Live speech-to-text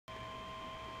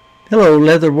Hello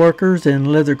leather workers and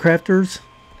leather crafters.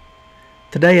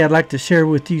 Today I'd like to share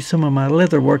with you some of my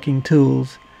leather working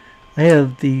tools. I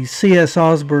have the CS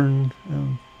Osborne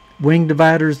wing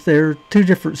dividers. They're two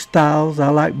different styles. I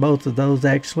like both of those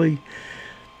actually.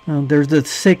 There's the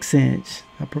 6-inch.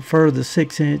 I prefer the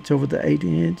 6-inch over the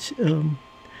 8-inch.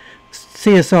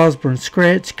 CS Osborne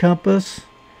scratch compass,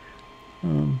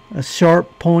 a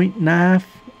sharp point knife.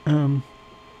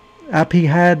 IP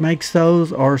Hyde makes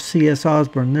those, or CS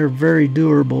Osborne. They're very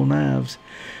durable knives.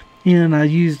 And I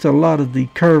used a lot of the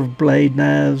curved blade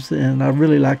knives, and I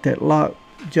really like that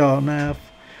lockjaw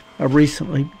knife I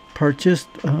recently purchased.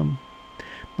 My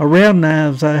round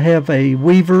knives, I have a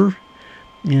Weaver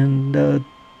and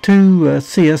two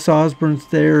CS Osbornes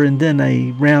there, and then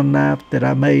a round knife that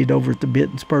I made over at the Bit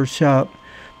and Spur shop.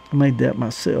 I made that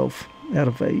myself out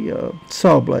of a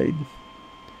saw blade.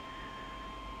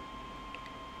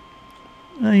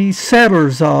 A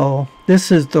saddler's awl.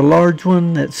 This is the large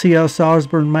one that CS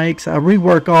Osborne makes. I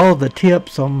rework all the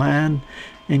tips on mine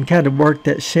and kind of work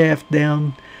that shaft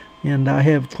down, and I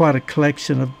have quite a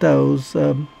collection of those.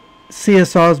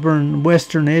 CS Osborne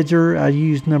Western Edger, I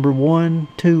use number 1,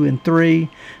 2, and 3,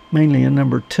 mainly a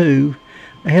number 2.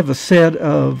 I have a set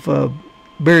of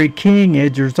Barry King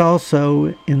edgers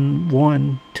also in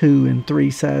 1, 2, and 3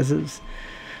 sizes.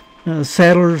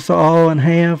 Saddlers all in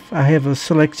half. I have a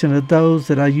selection of those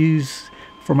that I use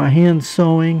for my hand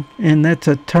sewing, and that's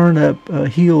a turn-up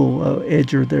heel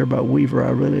edger there by Weaver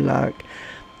I really like.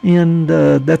 And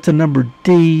that's a number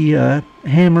D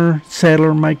hammer,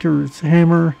 saddler maker's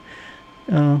hammer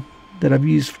that I've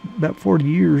used for about 40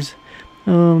 years.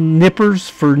 Nippers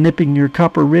for nipping your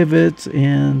copper rivets,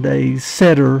 and a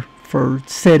setter for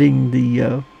setting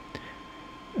the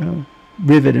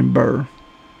rivet and burr.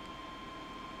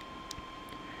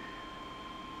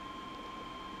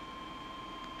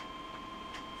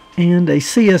 And a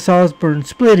CS Osborne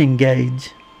splitting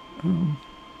gauge.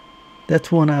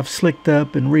 That's one I've slicked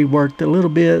up and reworked a little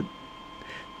bit.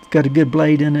 It's got a good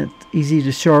blade in it, easy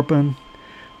to sharpen,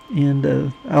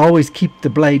 and I always keep the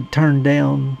blade turned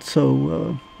down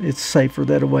so it's safer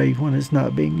that way when it's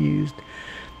not being used.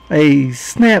 A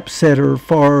snap setter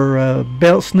for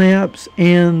belt snaps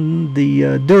and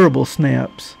the durable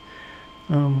snaps.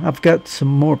 I've got some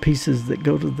more pieces that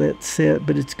go to that set,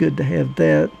 but it's good to have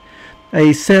that.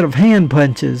 A set of hand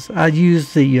punches. I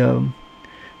use the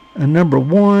a number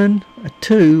 1, a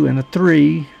 2, and a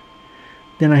 3.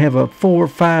 Then I have a 4,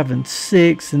 5, and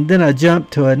 6, and then I jump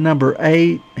to a number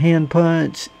 8 hand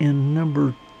punch and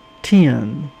number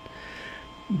 10.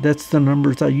 That's the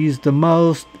numbers I use the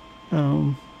most.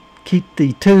 Keep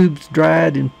the tubes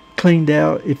dried and cleaned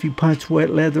out if you punch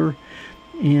wet leather,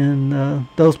 and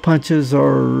those punches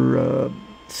are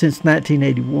since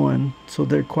 1981, so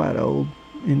they're quite old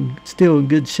and still in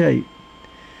good shape.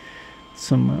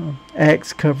 Some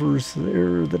axe covers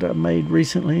there that I made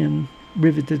recently and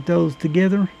riveted those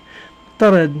together.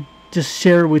 Thought I'd just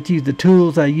share with you the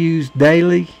tools I use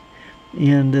daily,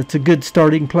 and it's a good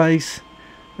starting place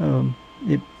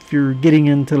if you're getting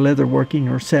into leather working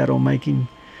or saddle making.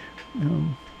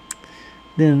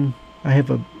 Then I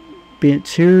have a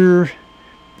bench here.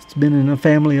 It's been in the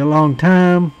family a long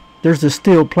time. There's a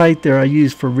steel plate there I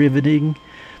use for riveting.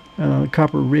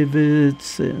 Copper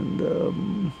rivets,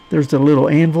 and there's a little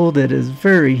anvil that is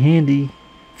very handy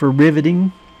for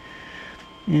riveting,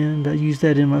 and I use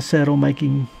that in my saddle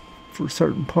making for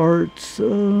certain parts.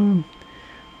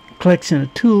 Collection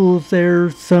of tools there,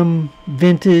 some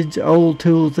vintage old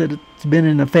tools that it's been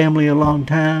in the family a long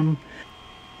time.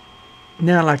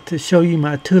 Now I'd like to show you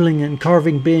my tooling and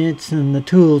carving bench and the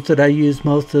tools that I use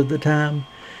most of the time.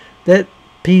 That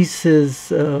piece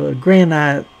is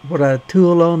granite, what I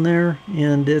tool on there,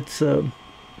 and it's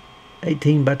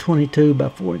 18 by 22 by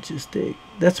 4 inches thick.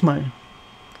 That's my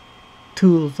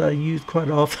tools I use quite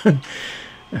often.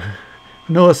 I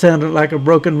know I sounded like a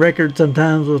broken record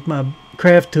sometimes with my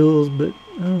craft tools, but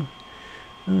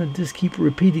I just keep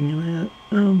repeating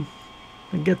that.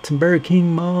 I got some Barry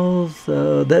King mauls,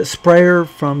 that sprayer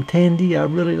from Tandy, I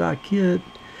really like it.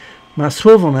 My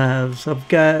swivel knives, I've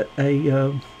got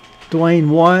a Dwayne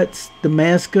Watts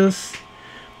Damascus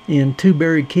and 2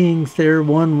 Barry Kings there,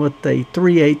 one with a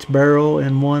 3/8 barrel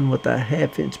and one with a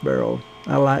 1/2 inch barrel.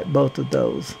 I like both of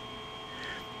those.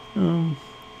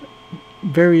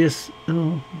 Various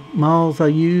mauls I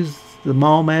use. The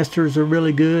Maul Masters are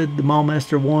really good, the Maul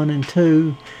Master 1 and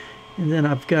 2. And then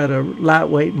I've got a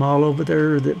lightweight maul over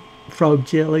there that Frog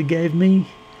Jelly gave me.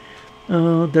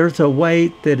 There's a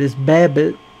weight that is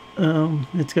Babbitt.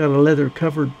 It's got a leather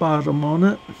covered bottom on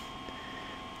it.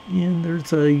 And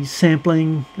there's a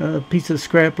sampling piece of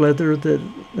scrap leather that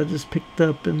I just picked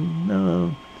up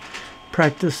and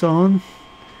practice on.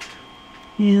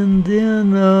 And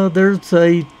then there's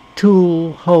a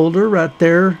tool holder right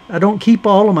there. I don't keep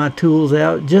all of my tools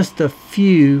out, just a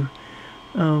few.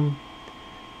 I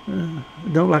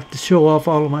don't like to show off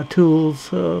all of my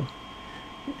tools.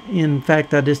 In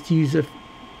fact, I just use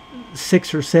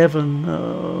 6 or 7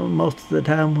 most of the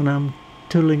time when I'm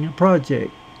tooling a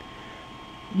project.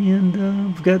 And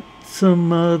I've got some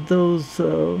those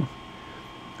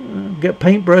got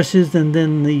paint brushes, and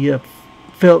then the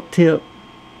felt tip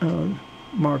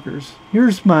markers.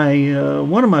 Here's my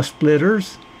one of my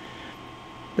splitters.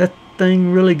 That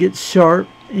thing really gets sharp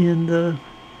and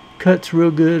cuts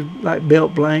real good, like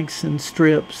belt blanks and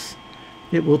strips.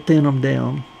 It will thin them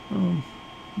down.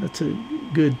 That's a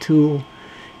good tool.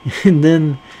 And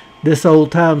then this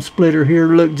old time splitter here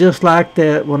looked just like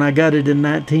that when I got it in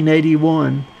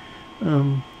 1981.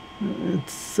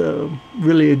 It's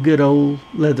really a good old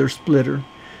leather splitter.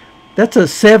 That's a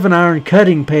 7-iron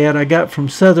cutting pad I got from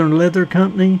Southern Leather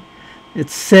Company.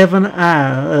 It's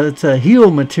 7i. It's a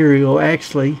heel material,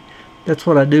 actually. That's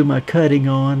what I do my cutting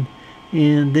on.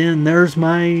 And then there's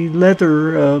my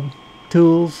leather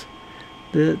tools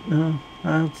that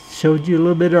I showed you a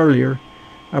little bit earlier.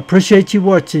 I appreciate you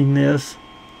watching this.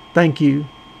 Thank you.